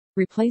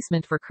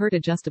Replacement for CURT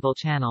adjustable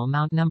channel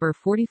mount number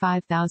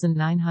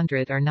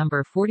 45900 or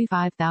number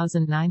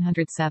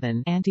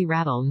 45907,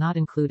 anti-rattle not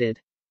included.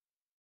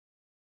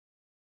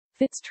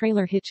 Fits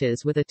trailer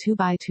hitches with a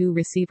 2x2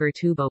 receiver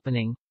tube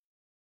opening.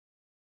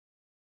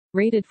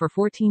 Rated for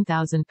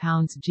 14,000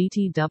 pounds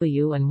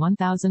GTW and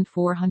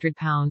 1,400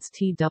 pounds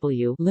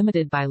TW,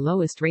 limited by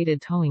lowest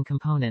rated towing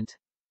component.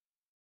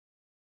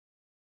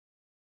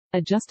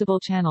 Adjustable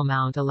channel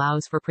mount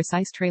allows for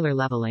precise trailer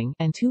leveling,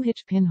 and 2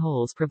 hitch pin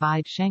holes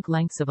provide shank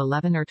lengths of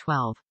 11 or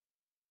 12.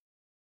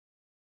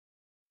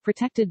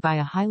 Protected by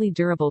a highly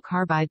durable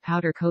carbide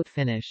powder coat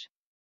finish.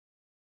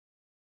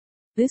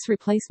 This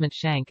replacement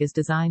shank is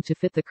designed to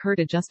fit the CURT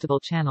adjustable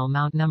channel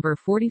mount number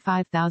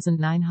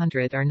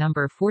 45900 or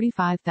number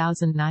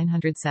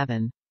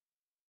 45907.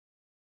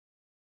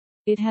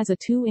 It has a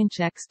 2-inch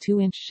x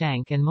 2-inch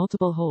shank and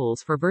multiple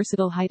holes for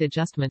versatile height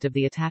adjustment of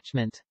the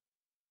attachment.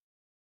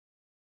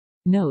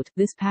 Note,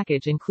 this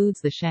package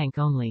includes the shank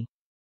only.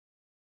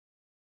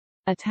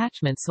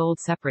 Attachment sold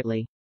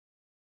separately.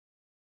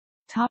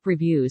 Top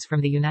reviews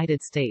from the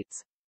United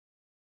States.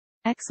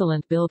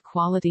 Excellent build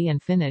quality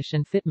and finish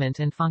and fitment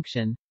and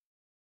function.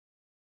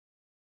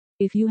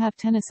 If you have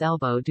tennis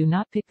elbow, do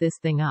not pick this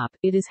thing up,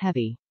 it is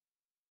heavy.